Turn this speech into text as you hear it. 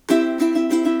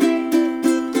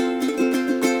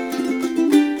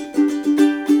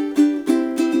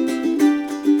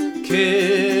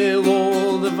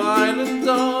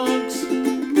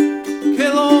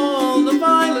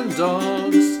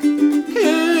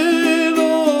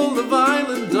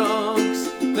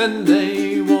then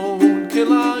they won't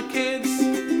kill our kids.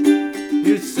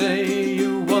 You say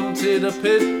you wanted a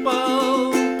pit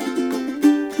bull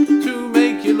to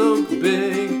make you look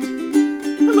big,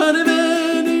 but if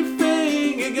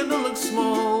anything, you're gonna look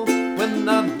small when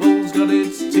that bull's got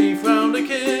its teeth round a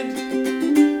kid.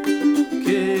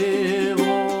 Kill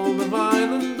all the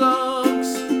violent dogs,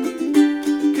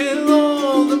 kill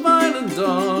all the violent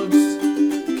dogs,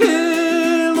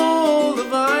 kill all the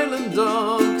violent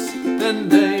dogs, then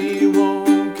they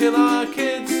won't kill our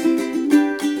kids.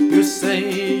 You say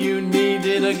you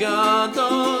needed a guard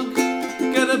dog,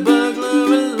 get a burglar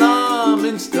alarm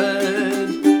instead.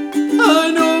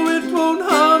 I know it won't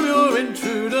harm your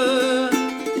intruder,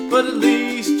 but at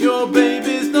least your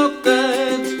baby's not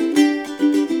dead.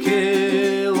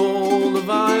 Kill all the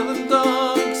violent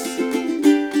dogs,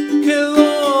 kill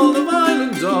all the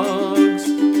violent dogs,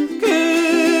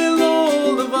 kill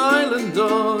all the violent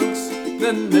dogs,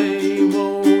 then they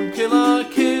won't kill our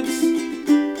kids.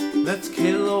 Let's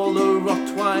kill all the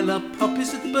Rottweiler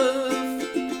puppies at birth.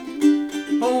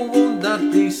 Oh, won't that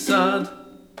be sad?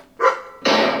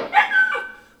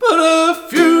 But a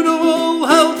funeral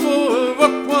held for a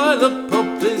Rottweiler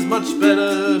pup is much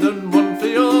better than one for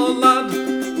your lad.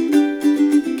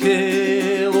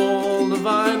 Kill all the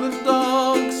violent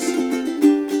dogs,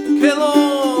 kill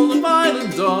all the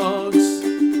violent dogs,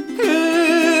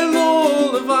 kill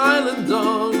all the violent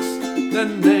dogs,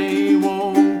 then they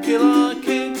won't kill our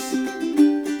kids.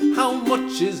 How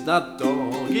much is that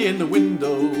dog in the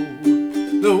window?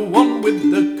 The one with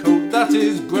the coat that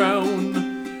is brown?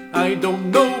 I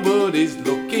don't know, but he's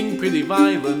looking pretty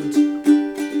violent.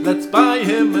 Let's buy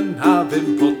him and have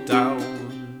him put down.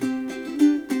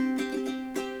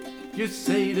 You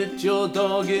say that your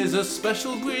dog is a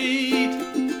special breed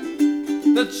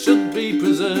that should be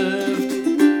preserved,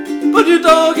 but your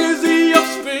dog is the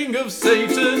offspring of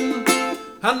Satan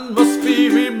and must be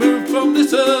removed from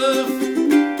this earth.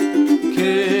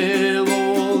 Kill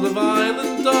all the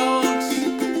violent dogs,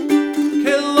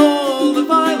 kill all the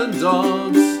violent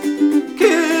dogs,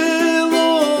 kill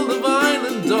all the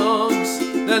violent dogs,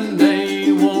 then they